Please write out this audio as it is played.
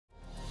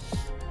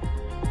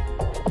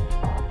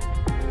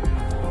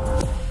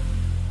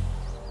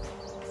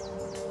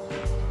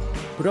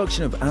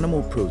Production of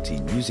animal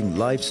protein using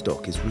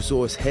livestock is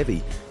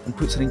resource-heavy and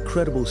puts an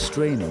incredible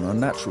strain on our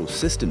natural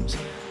systems.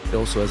 It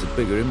also has a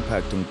bigger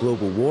impact on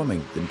global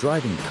warming than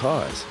driving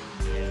cars.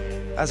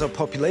 As our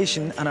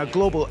population and our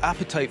global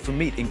appetite for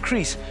meat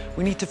increase,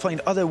 we need to find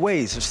other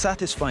ways of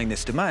satisfying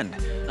this demand.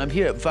 I'm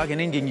here at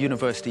Wageningen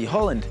University,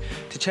 Holland,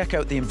 to check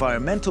out the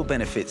environmental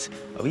benefits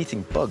of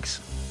eating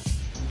bugs.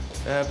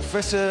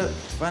 Professor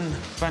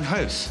Van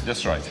Huis.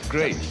 That's right.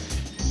 Great.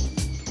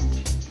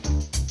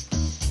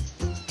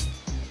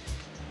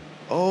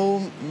 Oh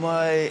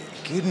my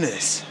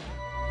goodness.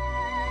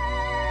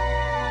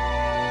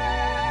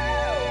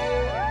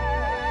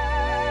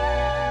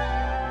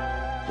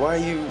 Why are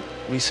you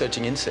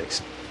researching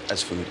insects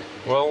as food?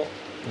 Well,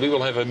 we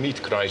will have a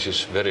meat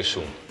crisis very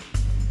soon.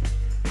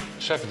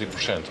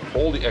 70% of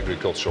all the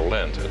agricultural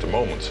land at the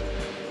moment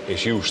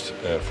is used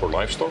for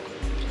livestock.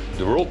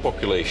 The world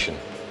population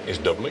is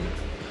doubling,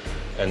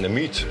 and the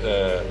meat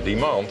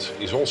demand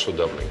is also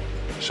doubling.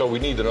 So we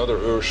need another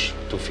Earth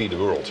to feed the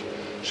world.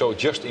 So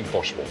it's just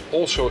impossible.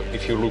 Also,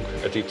 if you look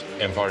at it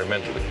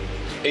environmentally,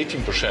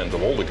 18%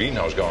 of all the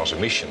greenhouse gas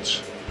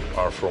emissions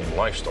are from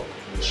livestock.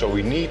 So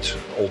we need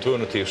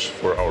alternatives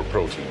for our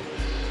protein.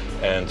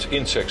 And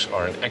insects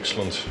are an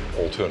excellent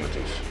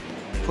alternative.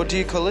 What do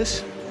you call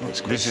this? Oh,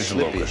 this is a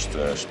locust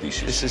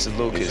species. This is a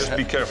locust. Just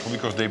be careful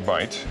because they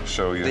bite.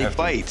 So you have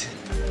bite?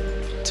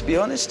 To be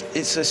honest,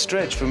 it's a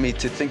stretch for me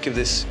to think of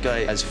this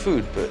guy as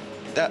food, but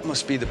that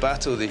must be the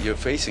battle that you're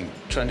facing,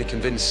 trying to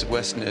convince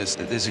Westerners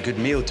that there's a good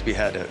meal to be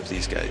had out of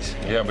these guys.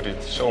 Yeah, but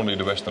it's only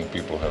the Western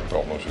people who have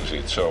problems with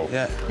it. So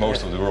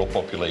most of the world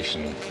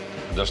population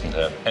doesn't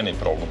have any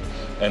problem.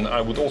 And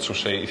I would also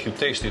say if you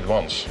taste it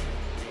once,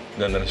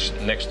 then the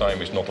next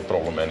time is not a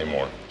problem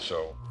anymore.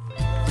 So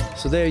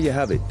there you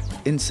have it.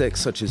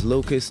 Insects such as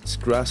locusts,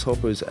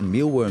 grasshoppers and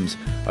mealworms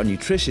are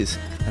nutritious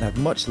and have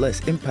much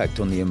less impact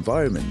on the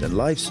environment than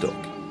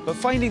livestock. But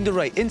finding the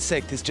right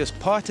insect is just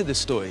part of the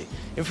story.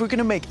 If we're going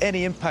to make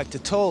any impact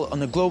at all on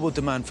the global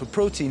demand for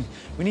protein,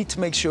 we need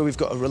to make sure we've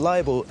got a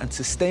reliable and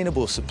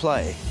sustainable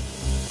supply.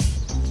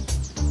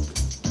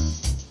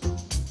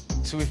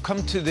 So we've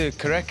come to the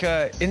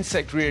Kareka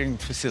insect rearing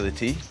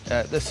facility.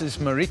 This is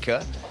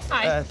Marika.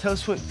 Hi. Tell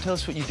us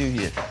what you do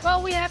here.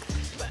 Well, we have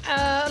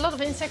a lot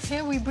of insects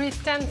here. We breed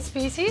 10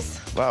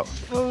 species. Wow.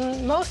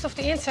 Most of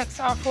the insects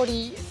are for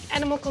the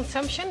animal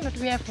consumption, but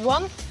we have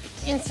one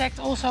insect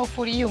also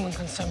for the human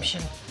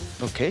consumption.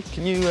 Okay,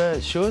 can you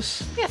show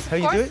us yes, how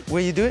you do it,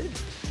 where you do it?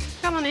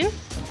 Come on in.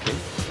 Okay.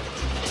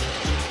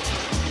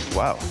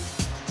 Wow.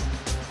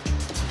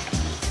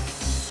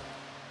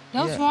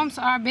 Those swarms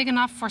are big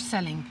enough for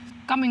selling.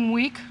 Coming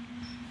week,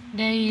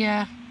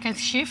 they can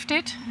shift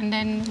it and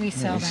then we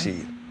sell them.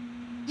 See.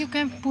 You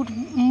can put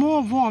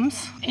more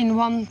worms in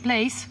one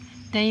place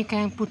than you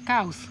can put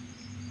cows.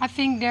 I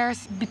think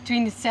there's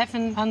between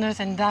 700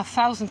 and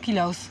 1,000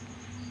 kilos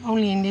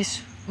only in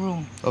this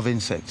room. Of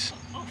insects?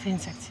 Of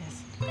insects,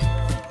 yes.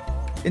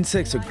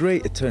 Insects are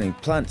great at turning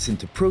plants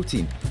into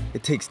protein.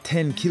 It takes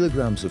 10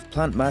 kilograms of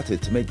plant matter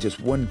to make just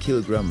 1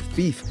 kilogram of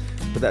beef,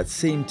 but that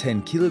same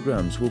 10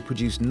 kilograms will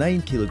produce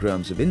 9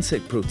 kilograms of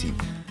insect protein.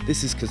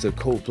 This is because they're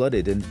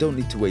cold-blooded and don't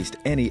need to waste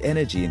any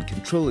energy in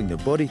controlling their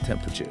body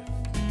temperature.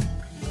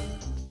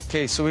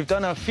 Okay, so we've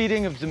done our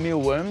feeding of the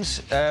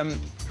mealworms.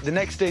 The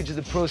next stage of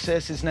the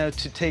process is now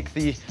to take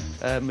the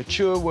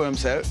mature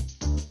worms out.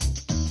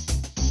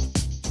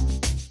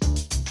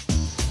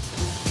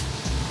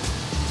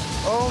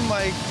 Oh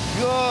my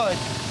God!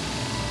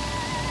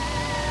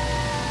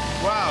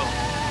 Wow!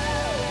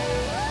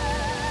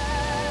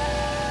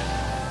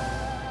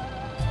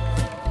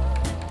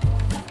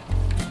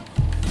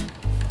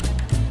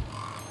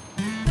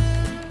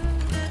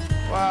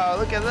 Wow,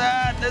 look at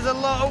that! There's a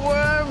lot of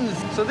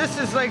worms! So this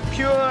is like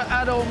pure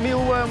adult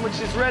mealworm, which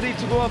is ready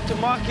to go up to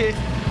market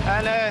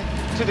and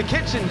to the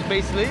kitchens,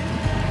 basically.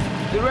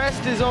 The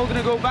rest is all going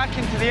to go back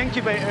into the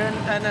incubator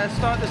and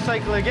start the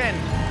cycle again.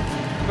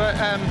 But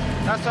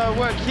that's our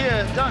work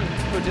here done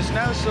for just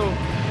now, so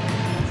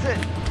that's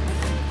it.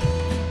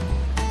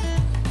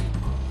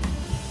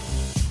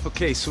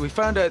 Okay, so we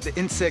found out that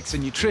insects are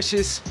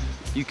nutritious,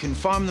 you can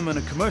farm them on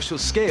a commercial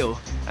scale,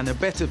 and they're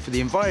better for the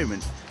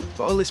environment.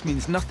 But all this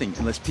means nothing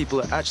unless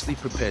people are actually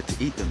prepared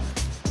to eat them.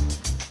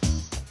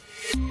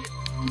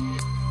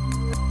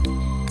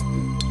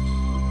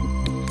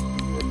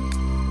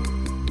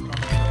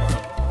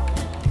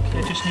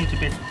 They just need a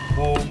bit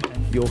warm.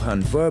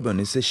 Johan Verben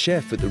is the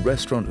chef at the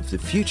Restaurant of the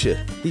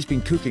Future. He's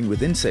been cooking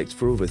with insects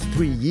for over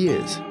 3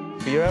 years.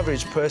 For your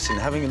average person,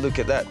 having a look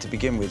at that to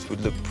begin with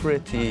would look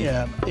pretty...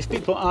 Yeah, if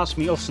people ask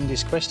me often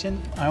this question,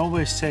 I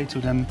always say to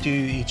them, do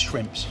you eat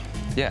shrimps?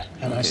 Yeah.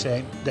 And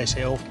okay. they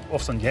say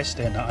often yes,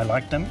 then I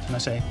like them. And I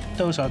say,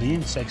 those are the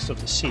insects of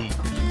the sea.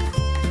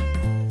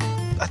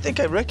 I think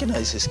I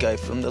recognize this guy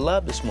from the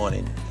lab this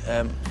morning.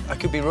 I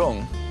could be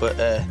wrong, but...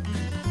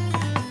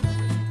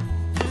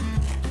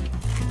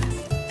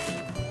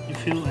 You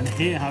feel and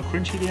hear how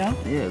crunchy they are?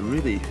 Yeah,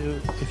 really.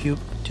 If you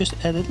just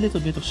add a little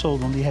bit of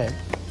salt on the head,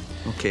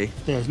 okay,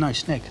 there's a nice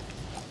snack.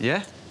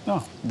 Yeah?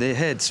 Oh. The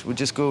heads, we'll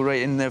just go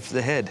right in there for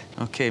the head.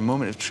 Okay,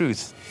 moment of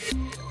truth.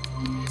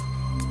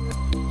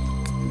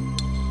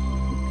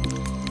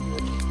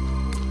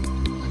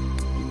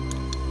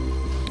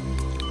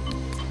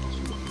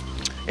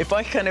 If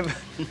I kind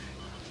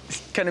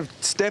of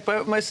step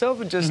out of myself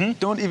and just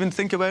don't even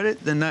think about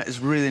it, then that is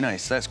really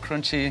nice. That's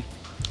crunchy,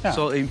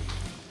 salty.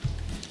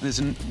 There's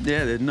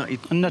the nutty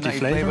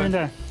flavour in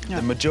there. Yeah.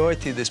 The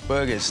majority of this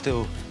burger is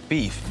still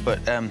beef, but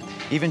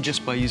even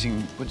just by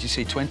using, what did you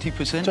say, 20%?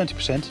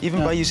 20%. Even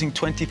by using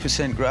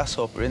 20%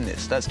 grasshopper in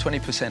this, that's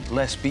 20%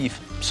 less beef,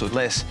 so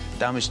less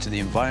damage to the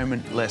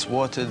environment, less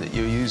water that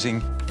you're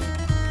using.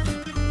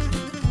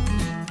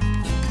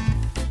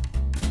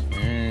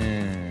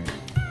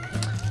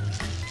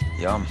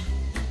 Yum.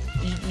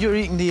 You're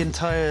eating the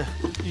entire...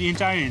 The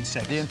entire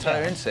insect. The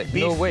entire insect,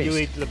 Beef, no waste. you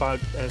eat about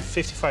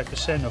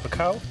 55% of a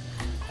cow,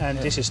 and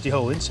this is the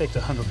whole insect,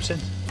 100%.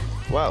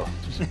 Wow,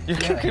 you're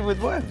cooking with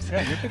worms.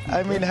 Yeah, you're cooking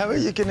I mean, how are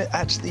you going to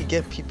actually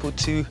get people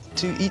to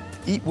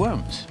eat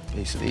worms,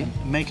 basically?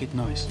 Make it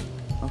nice.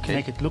 Okay.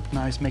 Make it look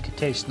nice, make it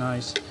taste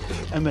nice.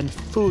 And when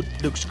food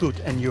looks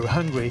good and you're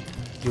hungry,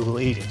 you will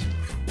eat it.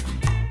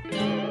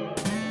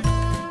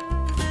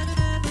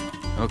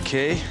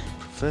 Okay,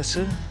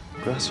 Professor,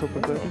 grasshopper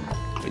burger.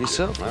 For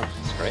yourself. Wow,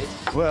 that's great.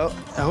 Well,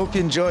 I hope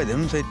you enjoy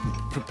them. They're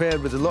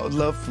prepared with a lot of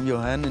love from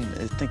your hand, and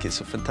I think it's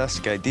a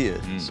fantastic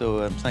idea.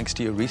 So thanks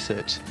to your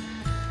research.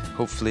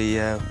 Hopefully,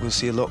 we'll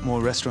see a lot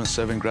more restaurants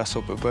serving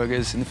grasshopper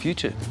burgers in the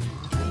future.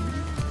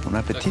 Bon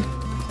appétit.